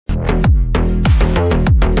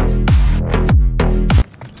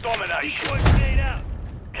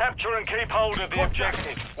Capture and keep hold of the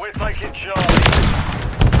objective. We're taking Charlie.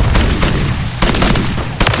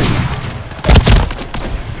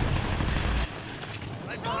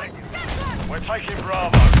 We're taking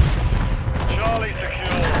Bravo. Charlie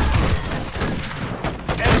secure.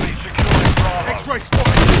 Enemy securing Bravo. X-ray spot.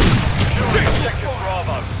 Securing objective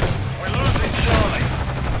Bravo. We're losing Charlie.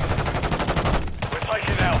 We're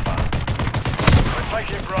taking Alpha. We're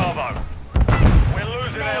taking Bravo. We're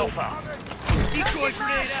losing Alpha. Decoy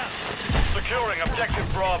grenade out. Securing objective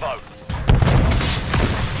Bravo.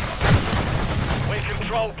 We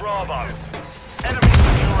control Bravo. Enemy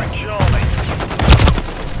securing Charlie.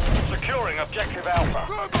 Securing objective Alpha.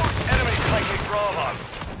 Enemy taking Bravo.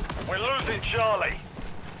 We're losing Charlie.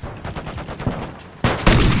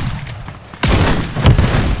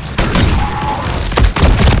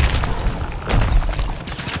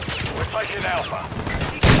 We're taking Alpha.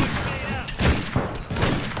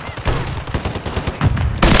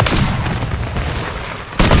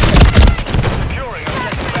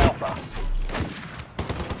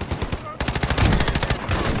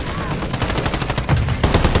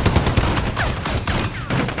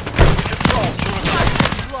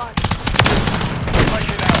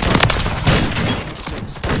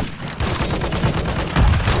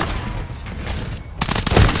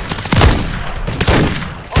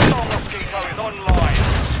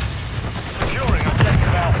 Securing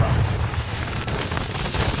objective Alpha.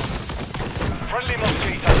 Friendly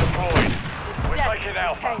Mosquito deployed. We're taking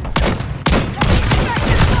Alpha.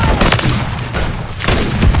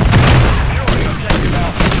 Securing objective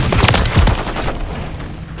Alpha.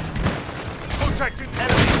 Contacted.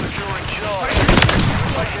 Enemy securing Charlie.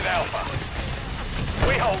 We're taking Alpha.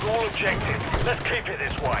 We hold all objectives. Let's keep it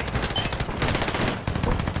this way.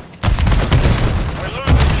 We're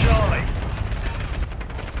losing Charlie.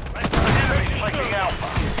 Enemy taking Alpha.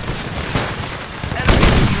 Enemy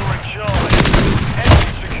securing Charlie. Enemy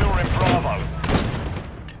securing Bravo.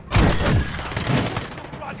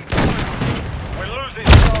 We're losing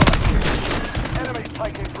Charlie. Enemy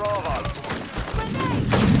taking Bravo.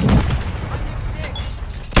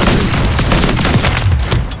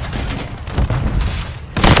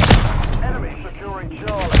 Enemy securing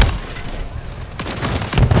Charlie.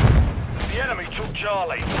 The enemy took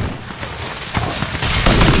Charlie.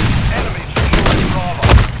 Enemy securing Bravo.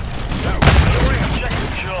 Securing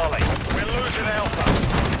objective Charlie. We're losing Alpha.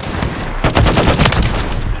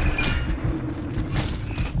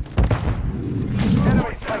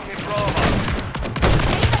 Enemy taking Bravo.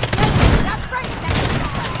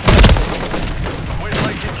 We're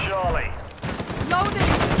taking Charlie. Loaded!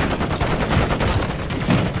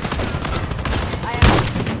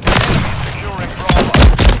 Enemy securing Bravo.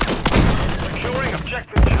 Securing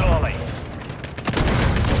objective Charlie.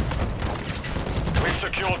 We've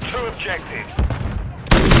secured 2 objectives.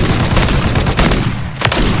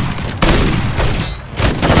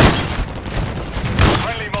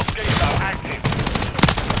 Friendly Mosquito active.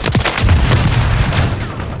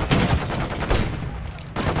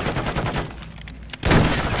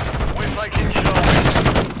 We're taking Charlie.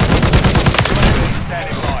 UAV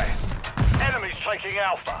standing by. Enemies taking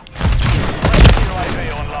Alpha. UAV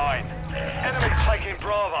online. Enemies taking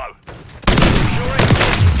Bravo. Securing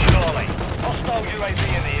Charlie. Hostile UAV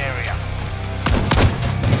in the area.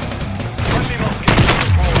 Friendly Mosquito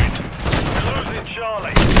deployed. We're losing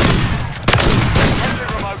Charlie. Friendly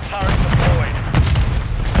remote turret deployed.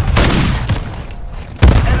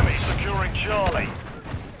 Enemy securing Charlie.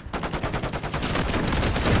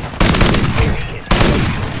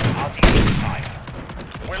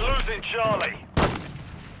 We're losing Charlie.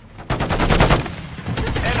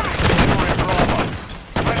 Enemy securing Bravo.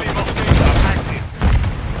 Friendly Mosquito active.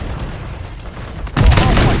 We're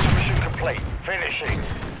halfway to mission complete. Finishing.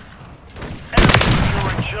 Enemy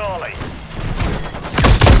securing Charlie.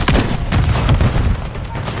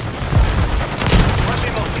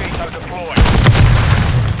 Friendly Mosquito deployed.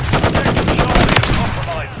 Objective Charlie is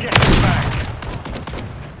compromised. Get it back.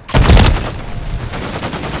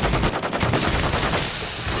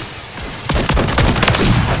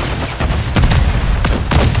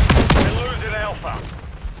 We're losing Alpha.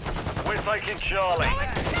 We're taking Charlie.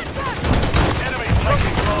 Enemy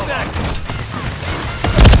taking Bravo.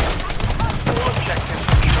 All objectives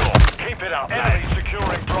secure. Keep it up. Enemy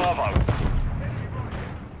securing Bravo.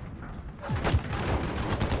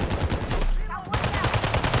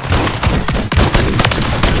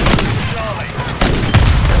 Charlie.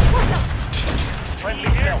 Friendly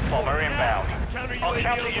stealth bomber inbound. Our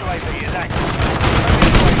counter UAV is active.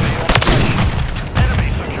 Enemy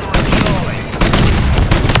securing Charlie.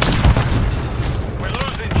 We're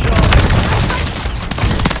losing Charlie.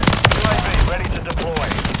 UAV ready to deploy.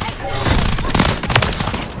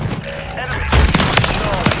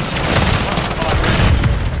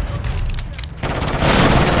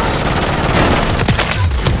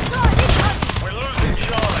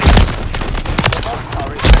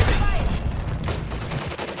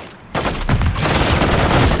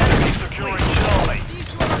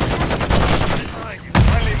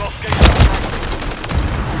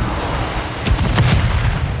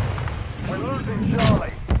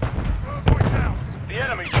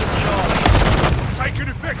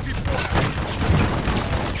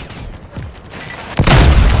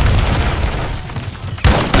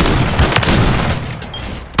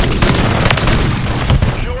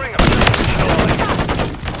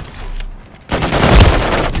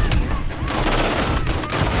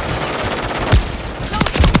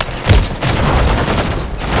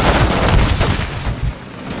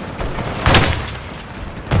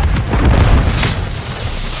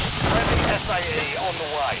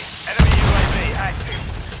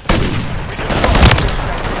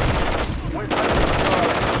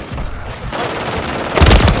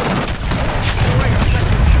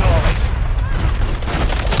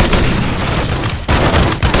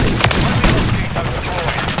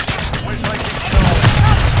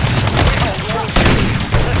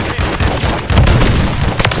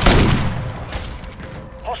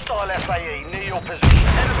 Hostile FAE near your position.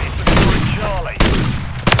 Enemy securing Charlie.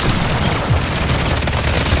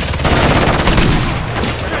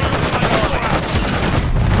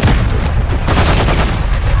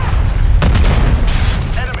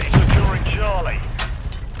 Enemy securing Charlie.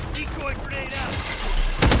 Decoy grenade out.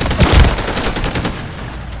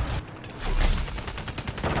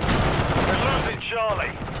 We're losing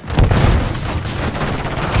Charlie.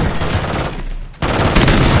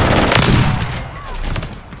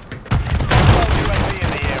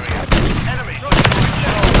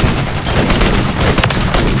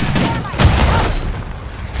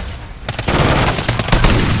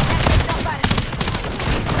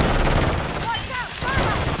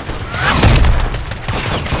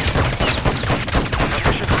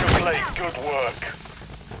 Good work.